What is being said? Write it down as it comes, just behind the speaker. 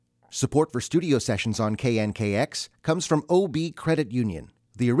Support for studio sessions on KNKX comes from OB Credit Union,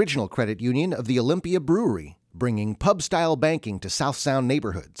 the original credit union of the Olympia Brewery, bringing pub-style banking to South Sound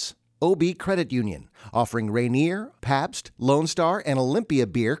neighborhoods. OB Credit Union, offering Rainier, Pabst, Lone Star, and Olympia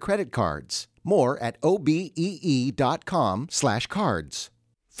beer credit cards. More at obee.com/cards.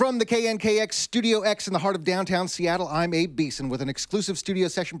 From the KNKX Studio X in the heart of downtown Seattle, I'm Abe Beeson with an exclusive studio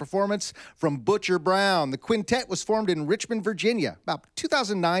session performance from Butcher Brown. The quintet was formed in Richmond, Virginia, about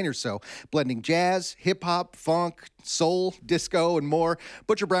 2009 or so, blending jazz, hip-hop, funk, soul, disco, and more.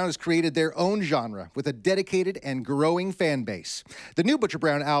 Butcher Brown has created their own genre with a dedicated and growing fan base. The new Butcher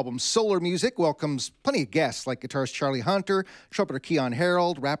Brown album, Solar Music, welcomes plenty of guests like guitarist Charlie Hunter, trumpeter Keon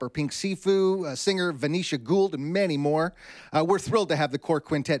Harold, rapper Pink Sifu, singer Venetia Gould, and many more. We're thrilled to have the core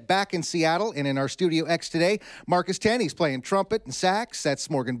quintet back in Seattle and in our Studio X today. Marcus Tenney's playing trumpet and sax. That's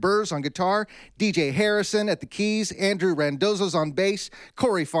Morgan Burrs on guitar, DJ Harrison at the keys, Andrew Randozzo's on bass,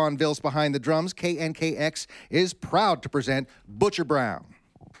 Corey Fonville's behind the drums. KNKX is proud to present Butcher Brown.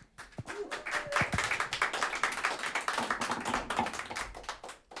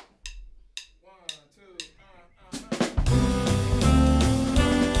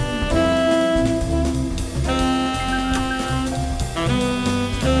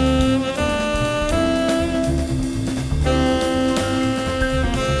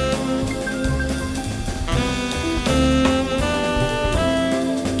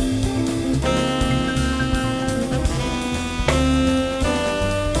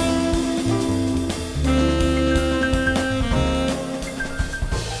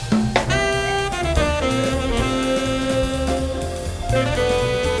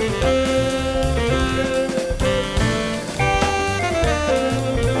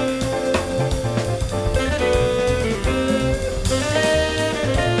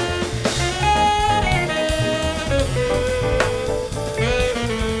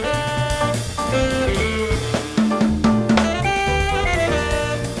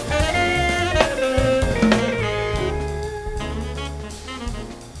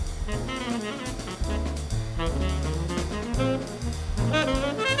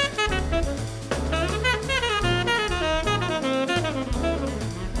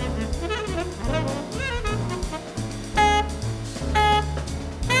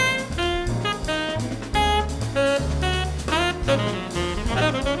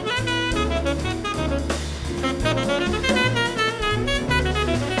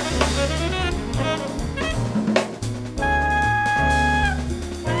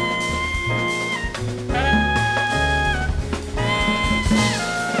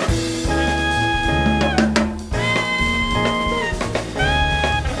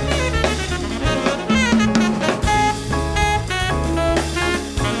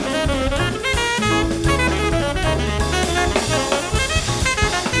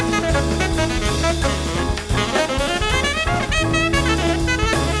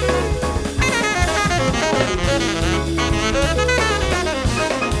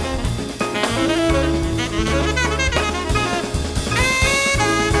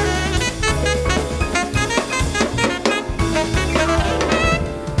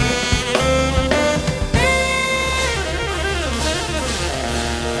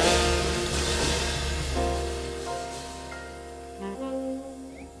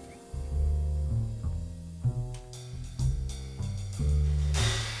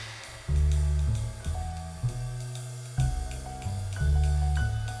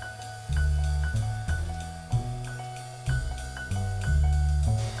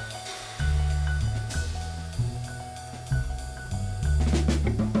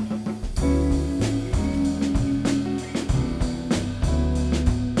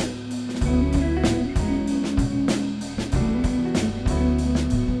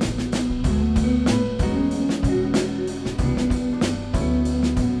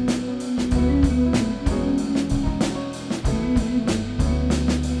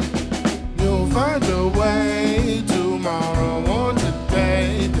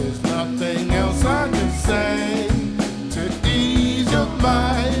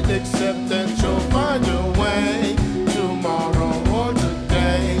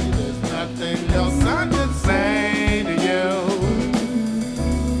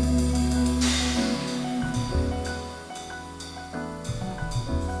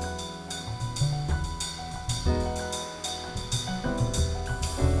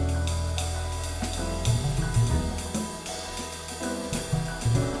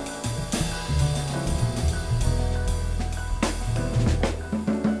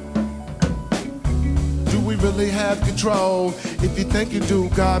 really have control. If you think you do,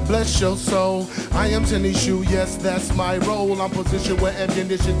 God bless your soul. I am Tenny Shoe, yes, that's my role. I'm positioned where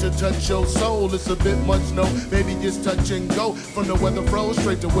ammunition to touch your soul. It's a bit much, no, baby, just touch and go. From the weather froze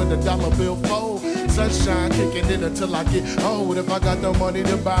straight to where the dollar bill fold. Sunshine kicking in until I get old. If I got the money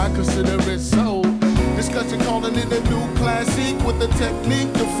to buy, consider it sold. Discussion calling it a new classic with the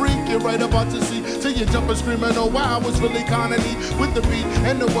technique, the freak you're right about to see. Till you jump and screaming, oh wow, it's really kinda neat. With the beat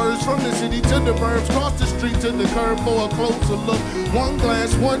and the words from the city to the burbs, cross the street to the curb for a closer look. One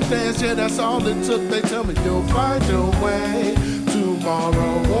glance, one dance, yeah, that's all it took. They tell me you'll find your way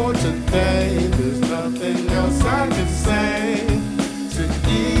tomorrow or today. There's nothing else I can say to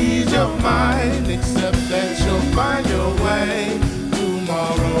ease your mind, except that you'll find your way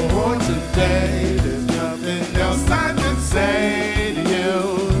tomorrow or today. There's nothing else I can say to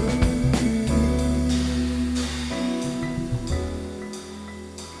you.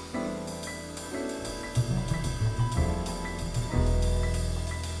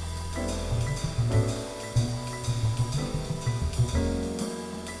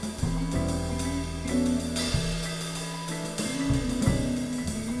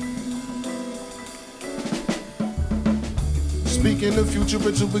 Speaking the future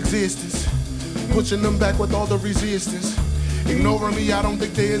into existence, pushing them back with all the resistance. Ignoring me, I don't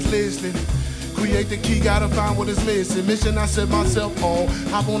think they is listening. Create the key, gotta find what is missing. Mission I set myself on.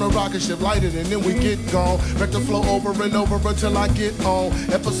 Hop on a rocket ship, light it, and then we get gone. Wreck the flow over and over until I get on.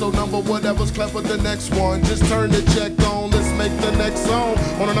 Episode number, whatever's clever, the next one. Just turn the check on, let's make the next song.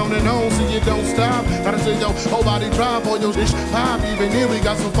 On and on, so you don't stop. Gotta see your whole body drop on your dish pop. Even here, we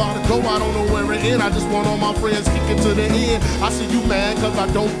got so far to go, I don't know where it end. I just want all my friends kicking to the end. I see you mad, cause I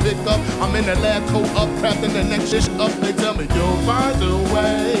don't pick up. I'm in the lab, coat up, crafting the next dish up. They tell me you'll find a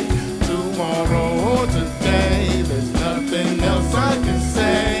way tomorrow or today. There's nothing else I can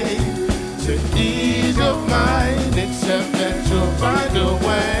say to ease your mind, except that you'll find a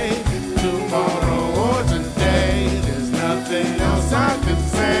way tomorrow or today. There's nothing else I can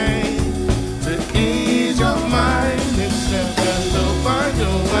say to ease your mind, except that you'll find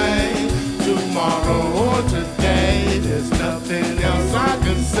a way tomorrow or today. There's nothing else I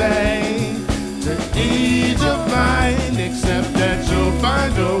can say to ease your mind, except that you'll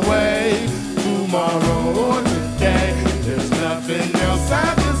find a way tomorrow or today. There's nothing else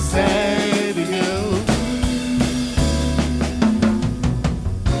I can say to you.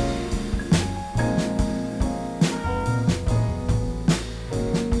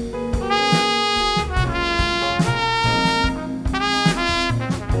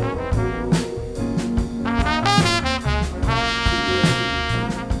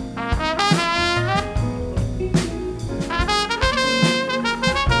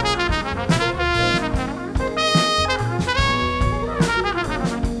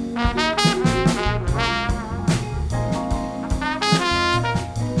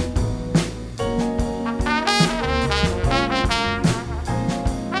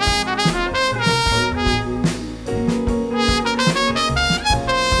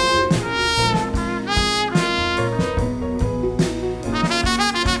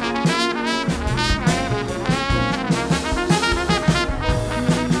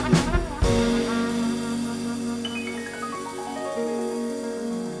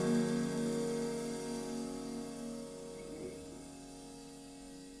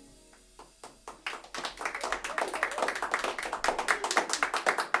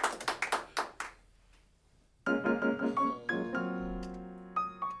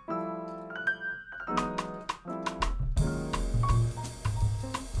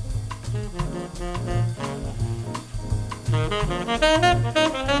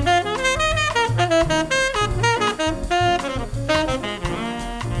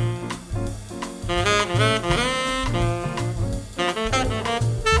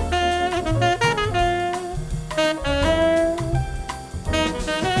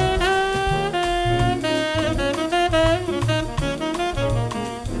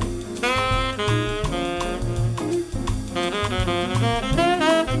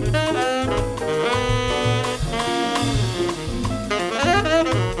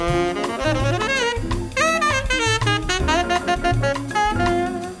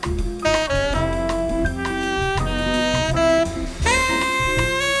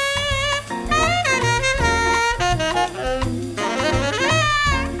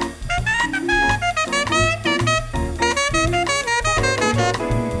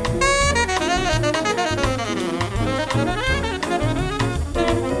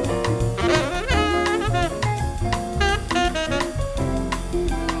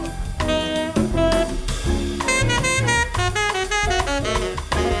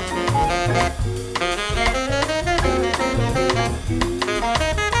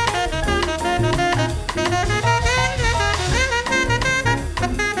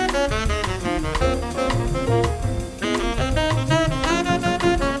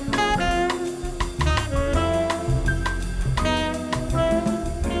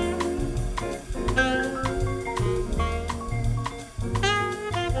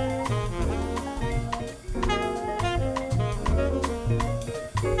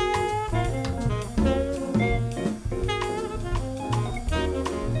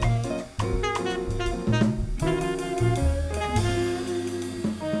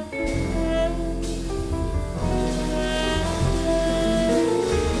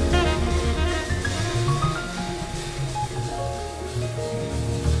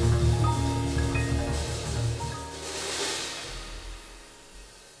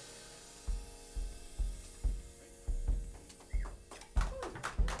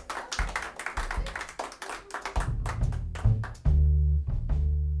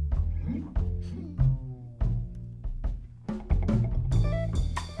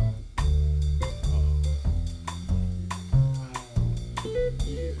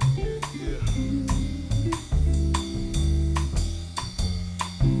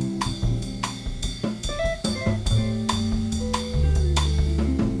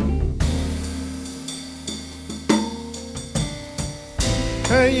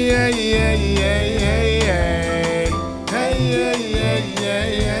 Hey, yeah, yeah, yeah, yeah, yeah. Hey, yeah, yeah, yeah,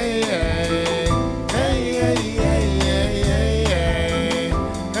 yeah, yeah. Hey, yeah, yeah, yeah, yeah, yeah.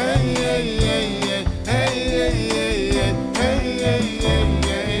 Hey, yeah, yeah, yeah. Hey, yeah, yeah, yeah. Hey, yeah, yeah,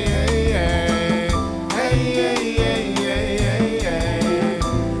 yeah, yeah, yeah. Hey, yeah, yeah, yeah, yeah, yeah.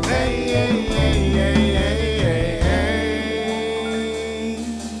 Hey, yeah, yeah, yeah, yeah,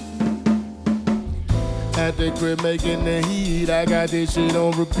 yeah. At the crib making the heat, I got this shit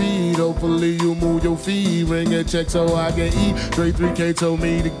on repeat. Hopefully you move your feet, ring a check so I can eat. Straight 3K told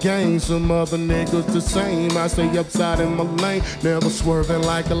me to gain, some other niggas the same. I stay upside in my lane, never swerving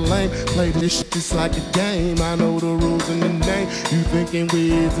like a lame. Play this shit just like a game, I know the rules in the name. You thinking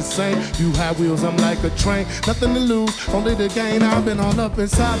we is the same, you have wheels, I'm like a train. Nothing to lose, only the gain. I've been all up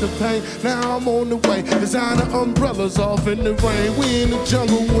inside the pain, now I'm on the way. Designer umbrellas off in the rain. We in the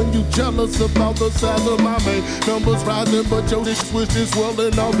jungle when you jealous about the size of my mane. Numbers rising, but yo, this switch is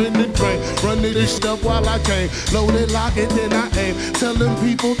swelling off in the drain. Running this shit up while I came. Load it, lock it, then I aim. Telling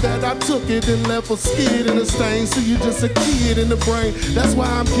people that I took it and left a skid in a stain. So you just a kid in the brain. That's why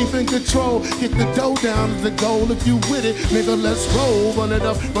I'm keeping control. Get the dough down to the goal. If you with it, nigga, let's roll. Run it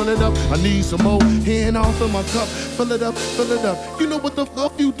up, run it up. I need some more. Hand off in my cup. Fill it up, fill it up. You know what the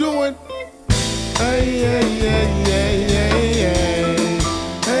fuck you doing? Hey, yeah, yeah, yeah, yeah, yeah.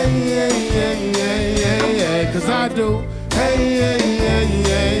 Hey, yeah, yeah, yeah, yeah, yeah. 'Cause I do. Hey, yeah, yeah,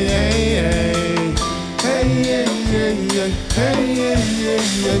 yeah, yeah, yeah. Hey, yeah, yeah, yeah. Hey, yeah, yeah,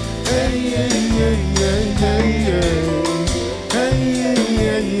 yeah. Hey, yeah, yeah, yeah, yeah, yeah. Hey, yeah,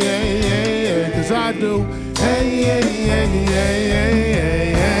 yeah, yeah, yeah, yeah. 'Cause I do. Hey, yeah, yeah, yeah, yeah,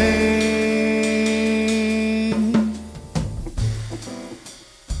 yeah, yeah.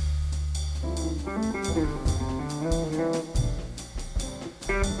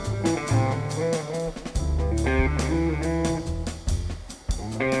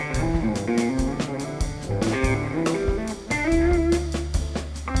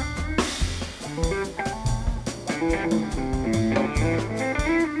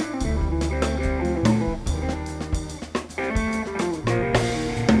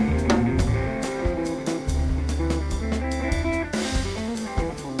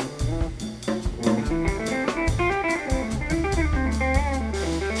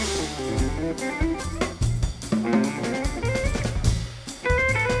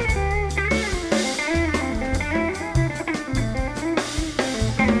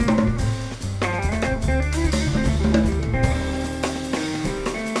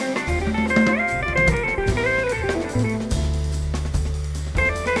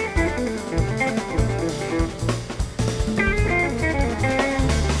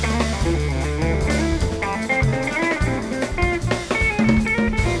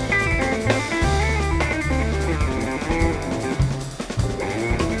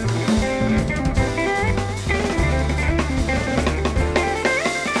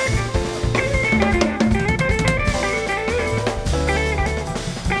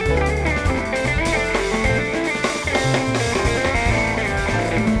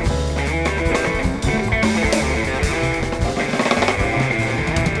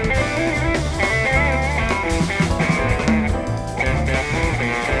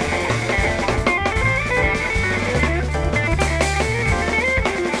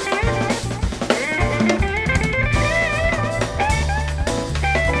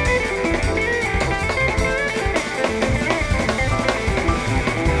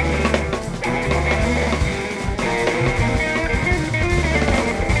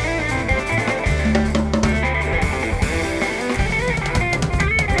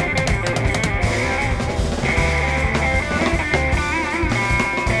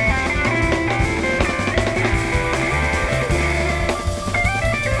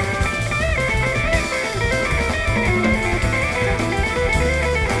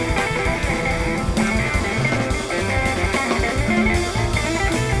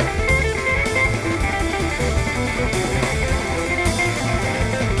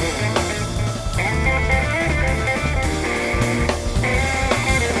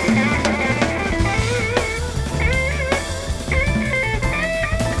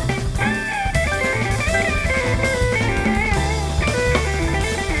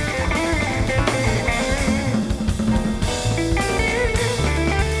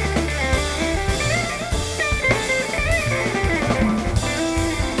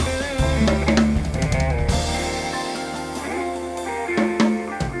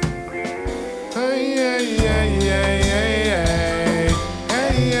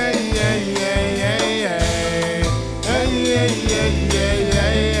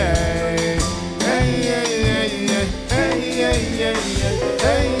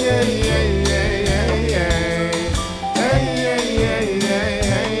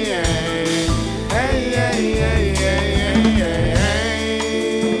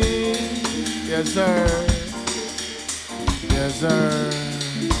 sir. Yes, sir.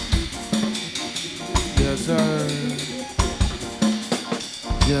 Yes, sir.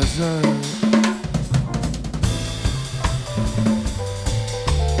 Yes, sir.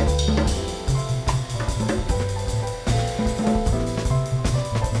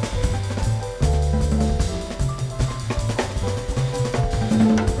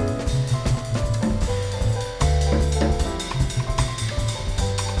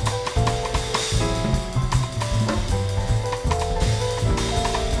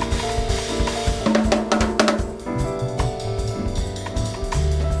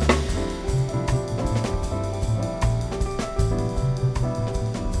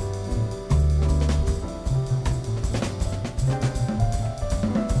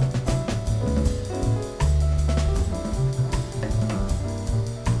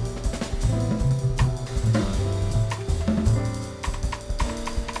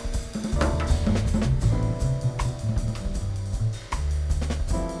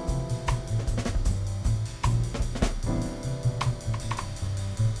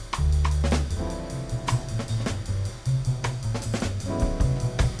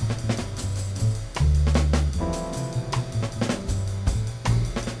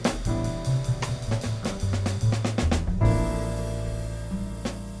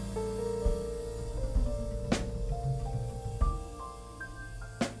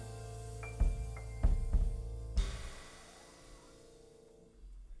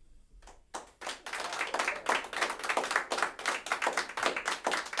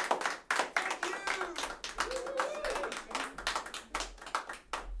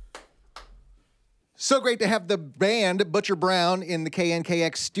 So great to have the band Butcher Brown in the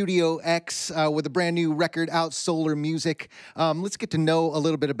KNKX Studio X with a brand new record out, Solar Music. Let's get to know a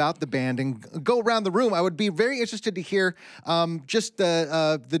little bit about the band and go around the room. I would be very interested to hear just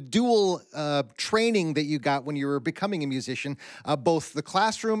the dual training that you got when you were becoming a musician, both the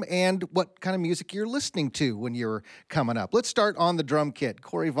classroom and what kind of music you're listening to when you were coming up. Let's start on the drum kit.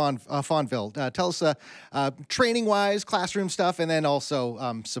 Corey Fonville, tell us training-wise, classroom stuff, and then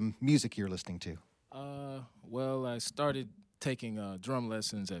also some music you're listening to. Well, I started taking drum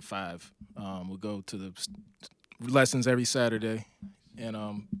lessons at 5. We go to the lessons every Saturday,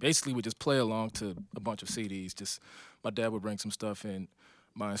 and basically we just play along to a bunch of CDs. Just my dad would bring some stuff in.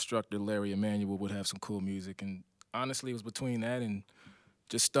 My instructor, Larry Emanuel, would have some cool music, and honestly, it was between that and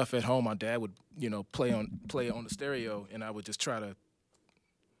just stuff at home. My dad would, play on the stereo, and I would just try to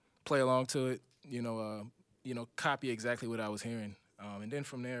play along to it. Copy exactly what I was hearing, and then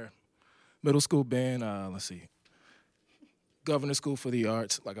from there. Middle school band, Governor School for the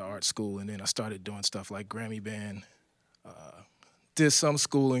Arts, like an art school, and then I started doing stuff like Grammy Band, did some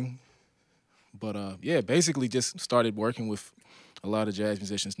schooling, but basically just started working with a lot of jazz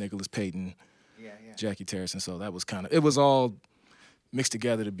musicians, Nicholas Payton, Jackie Terracin, so that was it was all mixed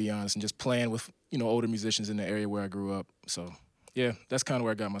together, to be honest, and just playing with, older musicians in the area where I grew up, so yeah, that's kind of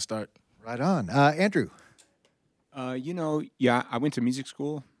where I got my start. Right on. Andrew? I went to music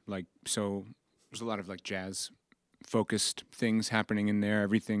school. So there's a lot of jazz-focused things happening in there.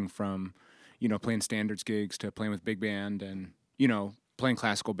 Everything from, playing standards gigs to playing with big band and, playing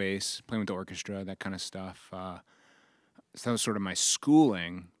classical bass, playing with the orchestra, that kind of stuff. So that was sort of my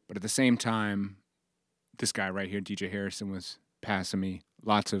schooling. But at the same time, this guy right here, DJ Harrison, was passing me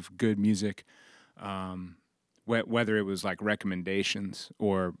lots of good music, whether it was recommendations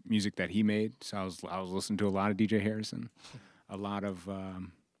or music that he made. So I was listening to a lot of DJ Harrison, a lot of...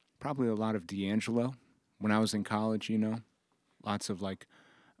 probably a lot of D'Angelo when I was in college, lots of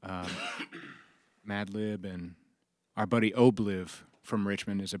Madlib, and our buddy Obliv from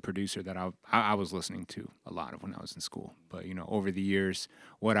Richmond is a producer that I was listening to a lot of when I was in school. But, over the years,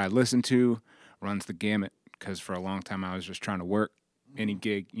 what I listened to runs the gamut because for a long time I was just trying to work any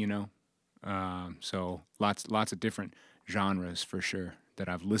gig, so lots of different genres for sure that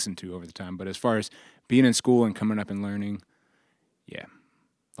I've listened to over the time. But as far as being in school and coming up and learning, yeah.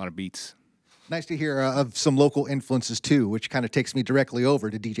 A lot of beats. Nice to hear of some local influences, too, which kind of takes me directly over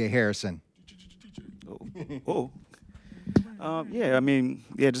to DJ Harrison.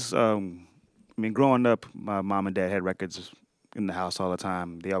 Growing up, my mom and dad had records in the house all the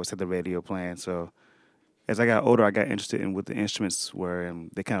time. They always had the radio playing. So as I got older, I got interested in what the instruments were,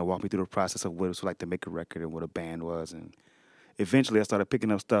 and they kind of walked me through the process of what it was like to make a record and what a band was. And eventually I started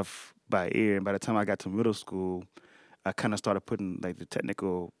picking up stuff by ear, and by the time I got to middle school, I kind of started putting the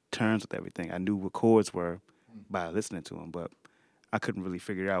technical terms with everything. I knew what chords were by listening to them, but I couldn't really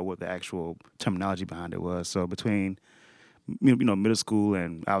figure out what the actual terminology behind it was. So between middle school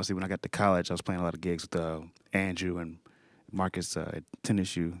and obviously when I got to college, I was playing a lot of gigs with Andrew and Marcus at Tennis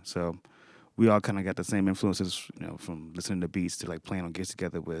Shoe. So we all kind of got the same influences, from listening to beats to like playing on gigs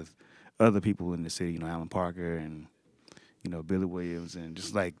together with other people in the city, Alan Parker and Billy Williams, and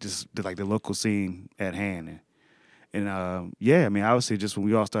just the local scene at hand. And yeah, I mean, obviously, just when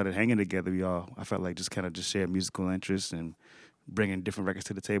we all started hanging together, I felt like just kind of just shared musical interests and bringing different records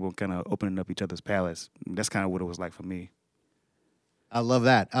to the table and kind of opening up each other's palettes. And that's kind of what it was like for me. I love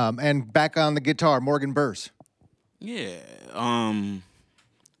that. And back on the guitar, Morgan Burrs. Yeah.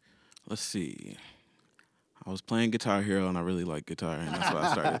 Let's see. I was playing Guitar Hero, and I really like guitar, and that's why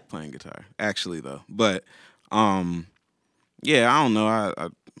I started playing guitar. Actually, though, but yeah, I don't know. I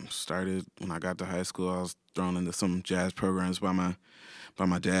started when I got to high school. I was thrown into some jazz programs by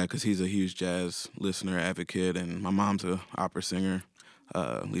my dad because he's a huge jazz listener, advocate, and my mom's a opera singer,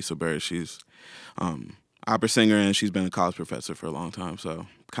 Lisa Bird. She's opera singer, and she's been a college professor for a long time. So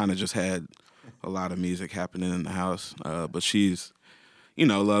kind of just had a lot of music happening in the house. But she's,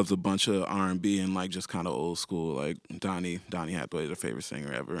 loves a bunch of R&B and like just kind of old school, like Donny Hathaway is her favorite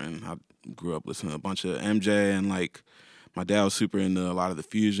singer ever, and I grew up listening to a bunch of MJ, and like my dad was super into a lot of the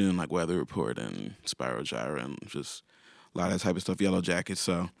fusion, like Weather Report and Spiral Gyra and just a lot of that type of stuff, Yellow Jackets.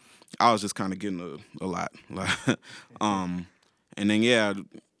 So I was just kind of getting a lot. And then, yeah,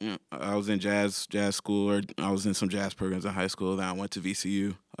 I was in jazz school, or I was in some jazz programs in high school. Then I went to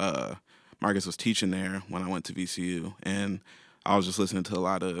VCU. Marcus was teaching there when I went to VCU. And I was just listening to a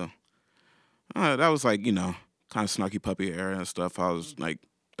lot of, that was like, kind of Snarky Puppy era and stuff. I was like,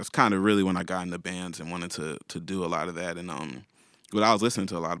 that's kind of really when I got into bands and wanted to do a lot of that. And but I was listening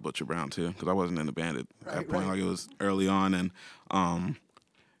to a lot of Butcher Brown too, because I wasn't in the band at that point. Like it was early on, and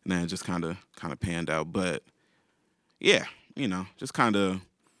then it just kind of panned out. But yeah, just kind of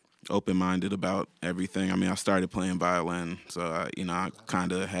open-minded about everything. I mean, I started playing violin, so I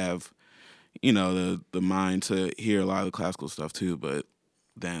kind of have the mind to hear a lot of the classical stuff too. But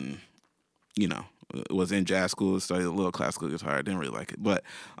then was in jazz school, studied a little classical guitar. I didn't really like it, but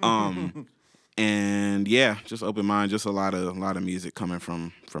and yeah, just open mind, just a lot of music coming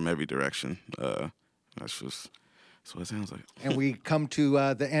from every direction. That's what it sounds like. And we come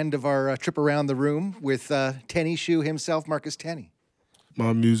to the end of our trip around the room with Tenny Shoe himself, Marcus Tenney.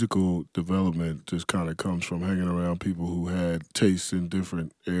 My musical development just kind of comes from hanging around people who had tastes in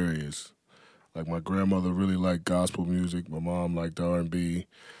different areas. Like my grandmother really liked gospel music. My mom liked R&B.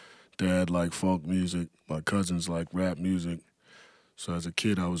 Dad liked funk music. My cousins liked rap music. So as a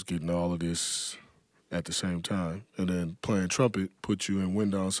kid, I was getting all of this at the same time. And then playing trumpet put you in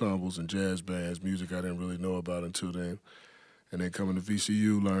wind ensembles and jazz bands, music I didn't really know about until then. And then coming to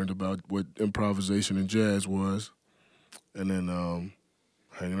VCU, learned about what improvisation and jazz was. And then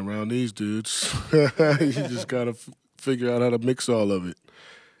hanging around these dudes, you just gotta figure out how to mix all of it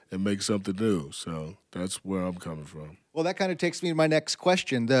and make something new. So that's where I'm coming from. Well, that kind of takes me to my next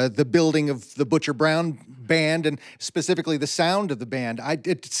question, the building of the Butcher Brown band and specifically the sound of the band.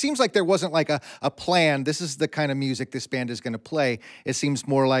 It seems like there wasn't like a plan. This is the kind of music this band is going to play. It seems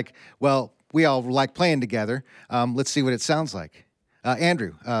more like, well, we all like playing together. Let's see what it sounds like.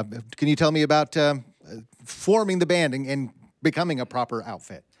 Andrew, can you tell me about forming the band and becoming a proper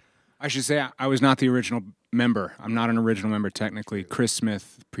outfit? I should say I was not the original member. I'm not an original member technically. Chris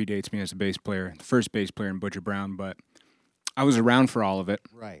Smith predates me as a bass player, the first bass player in Butcher Brown, but I was around for all of it.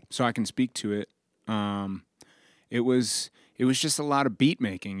 Right. So I can speak to it. It was just a lot of beat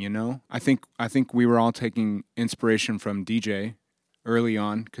making, I think we were all taking inspiration from DJ early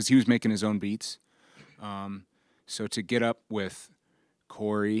on because he was making his own beats. So to get up with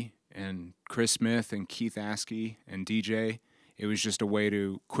Corey and Chris Smith and Keith Askey and DJ, it was just a way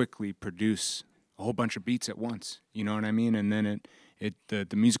to quickly produce a whole bunch of beats at once. You know what I mean? And then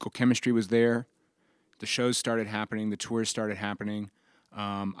the musical chemistry was there. The shows started happening. The tours started happening.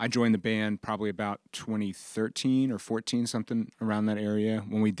 I joined the band probably about 2013 or 14, something around that area,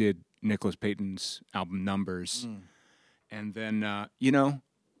 when we did Nicholas Payton's album Numbers. And then, I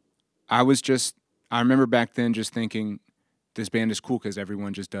remember back then just thinking, this band is cool because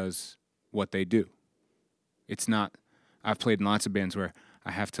everyone just does what they do. It's not, I've played in lots of bands where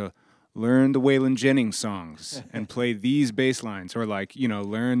I have to learn the Waylon Jennings songs and play these bass lines, or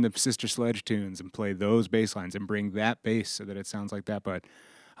learn the Sister Sledge tunes and play those bass lines and bring that bass so that it sounds like that. But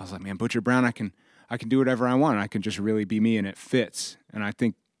I was like, man, Butcher Brown, I can do whatever I want. I can just really be me and it fits. And I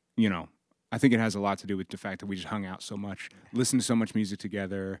think, it has a lot to do with the fact that we just hung out so much, listened to so much music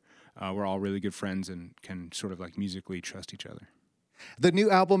together. We're all really good friends and can sort of musically trust each other. The new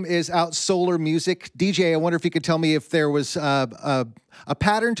album is out, Solar Music. DJ, I wonder if you could tell me if there was a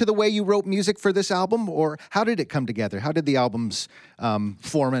pattern to the way you wrote music for this album, or how did it come together? How did the albums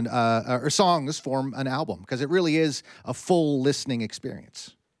songs form an album? Because it really is a full listening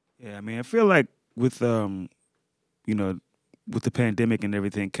experience. Yeah, I mean, I feel like with you know, with the pandemic and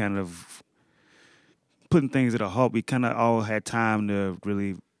everything kind of putting things at a halt, we kind of all had time to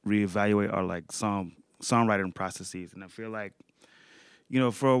really reevaluate our like songwriting processes. And I feel like,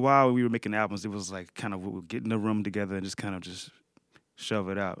 for a while when we were making albums, it was like kind of we would get in the room together and just kind of just shove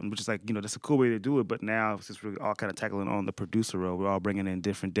it out. And which is like, that's a cool way to do it. But now since we're all kind of tackling on the producer role, we're all bringing in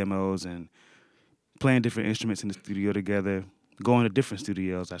different demos and playing different instruments in the studio together, going to different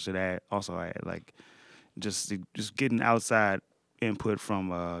studios. I should also add like just getting outside input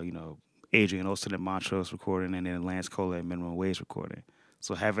from Adrian Olsen at Montrose recording, and then Lance Cola at Minimum Wage recording.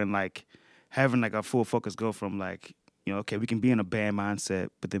 So having our full focus go from like, okay, we can be in a band mindset,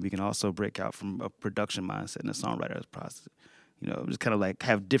 but then we can also break out from a production mindset and a songwriter's process. Just kind of like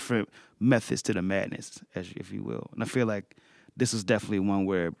have different methods to the madness, if you will. And I feel like this is definitely one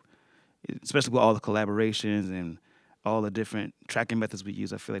where, especially with all the collaborations and all the different tracking methods we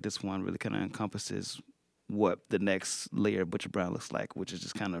use, I feel like this one really kind of encompasses what the next layer of Butcher Brown looks like, which is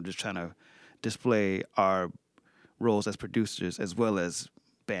just kind of just trying to display our roles as producers as well as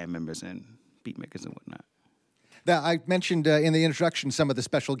band members and beat makers and whatnot. Now, I mentioned in the introduction some of the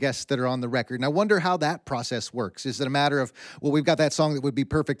special guests that are on the record, and I wonder how that process works. Is it a matter of, well, we've got that song that would be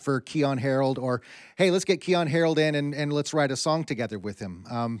perfect for Keon Harold, or, hey, let's get Keon Harold in and let's write a song together with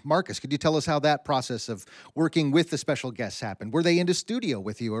him? Marcus, could you tell us how that process of working with the special guests happened? Were they in the studio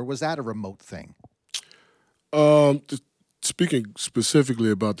with you, or was that a remote thing? Speaking specifically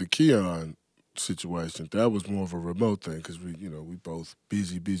about the Keon situation, that was more of a remote thing because we both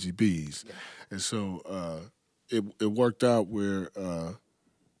busy bees, and so it worked out where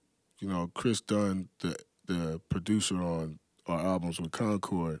Chris Dunn, the producer on our albums with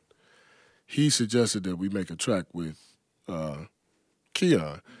Concord, he suggested that we make a track with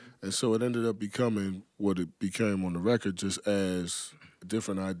Keon, and so it ended up becoming what it became on the record, just as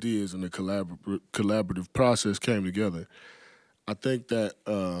different ideas and the collaborative process came together. I think that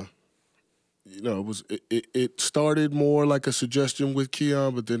it started more like a suggestion with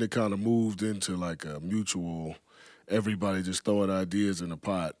Keon, but then it kind of moved into like a mutual, everybody just throwing ideas in a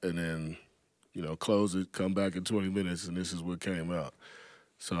pot and then close it, come back in 20 minutes, and this is what came out.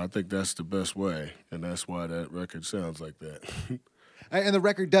 So I think that's the best way, and that's why that record sounds like that. And the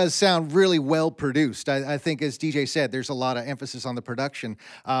record does sound really well produced. I think, as DJ said, there's a lot of emphasis on the production.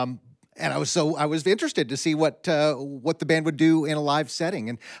 And I was interested to see what the band would do in a live setting,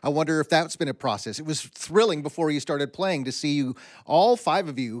 and I wonder if that's been a process. It was thrilling before you started playing to see you, all five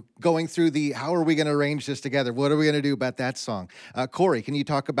of you, going through how are we going to arrange this together? What are we going to do about that song? Corey, can you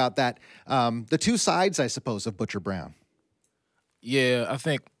talk about that? The two sides, I suppose, of Butcher Brown. Yeah, I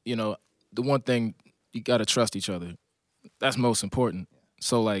think the one thing, you got to trust each other. That's most important.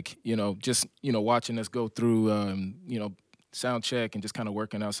 So like just watching us go through sound check and just kind of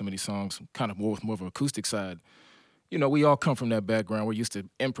working out some of these songs, kind of more of an acoustic side. We all come from that background. We're used to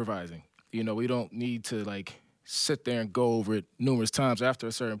improvising. We don't need to like sit there and go over it numerous times. After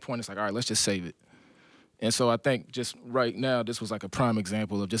a certain point, it's like, all right, let's just save it. And so I think just right now, this was like a prime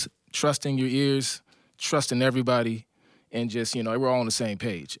example of just trusting your ears, trusting everybody, and just, we're all on the same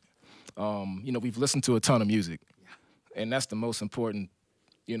page. We've listened to a ton of music, and that's the most important,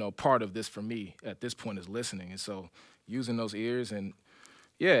 part of this for me at this point is listening. And so using those ears, and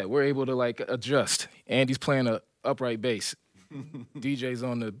yeah, we're able to like adjust. Andy's playing a upright bass. DJ's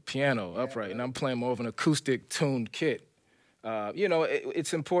on the piano upright, and I'm playing more of an acoustic tuned kit.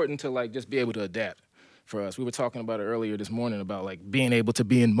 It's important to like just be able to adapt for us. We were talking about it earlier this morning about like being able to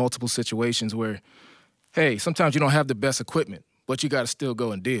be in multiple situations where, hey, sometimes you don't have the best equipment, but you got to still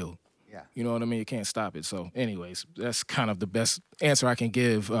go and deal. Yeah. You know what I mean? You can't stop it. So anyways, that's kind of the best answer I can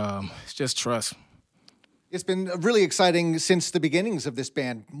give. It's just trust. It's been really exciting since the beginnings of this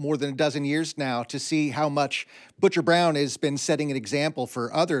band, more than a dozen years now, to see how much Butcher Brown has been setting an example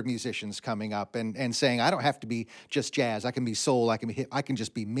for other musicians coming up and saying, I don't have to be just jazz. I can be soul. I can be hip. I can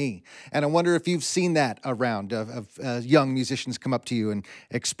just be me. And I wonder if you've seen that around of young musicians come up to you and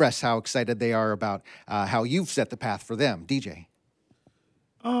express how excited they are about how you've set the path for them. DJ.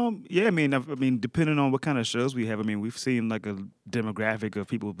 Yeah, I mean, depending on what kind of shows we have, we've seen like a demographic of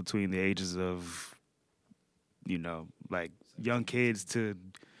people between the ages of, like young kids to,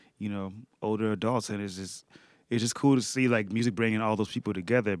 older adults, and it's just cool to see like music bringing all those people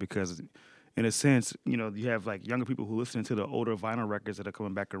together because, in a sense, you have like younger people who listen to the older vinyl records that are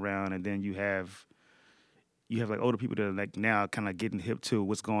coming back around, and then you have like older people that are like now kind of getting hip to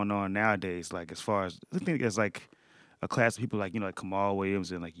what's going on nowadays. Like as far as I think it's like a class of people like like Kamal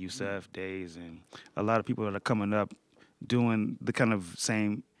Williams and like Yusef Days and a lot of people that are coming up doing the kind of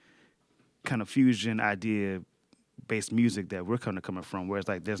same kind of fusion idea based music that we're kind of coming from, where it's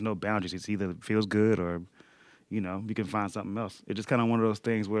like there's no boundaries. It's either feels good or, you know, you can find something else. It's just kind of one of those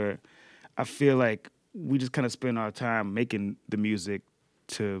things where I feel like we just kind of spend our time making the music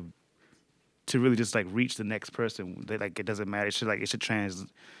to really just like reach the next person. Like it doesn't matter. It should transcend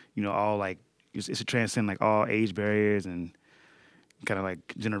like all age barriers and kind of like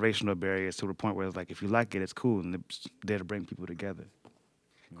generational barriers to the point where it's like if you like it, it's cool and it's there to bring people together.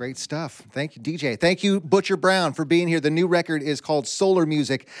 Great stuff. Thank you, DJ. Thank you, Butcher Brown, for being here. The new record is called Solar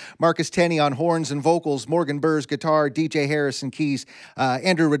Music. Marcus Tenney on horns and vocals, Morgan Burrs guitar, DJ Harrison keys,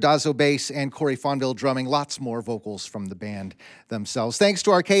 Andrew Radazzo bass, and Corey Fonville drumming. Lots more vocals from the band themselves. Thanks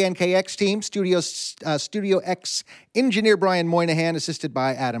to our KNKX team, Studio X engineer Brian Moynihan, assisted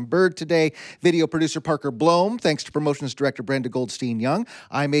by Adam Bird today, video producer Parker Blome. Thanks to promotions director Brenda Goldstein-Young.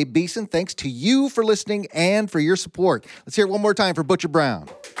 I'm Abe Beeson. Thanks to you for listening and for your support. Let's hear it one more time for Butcher Brown.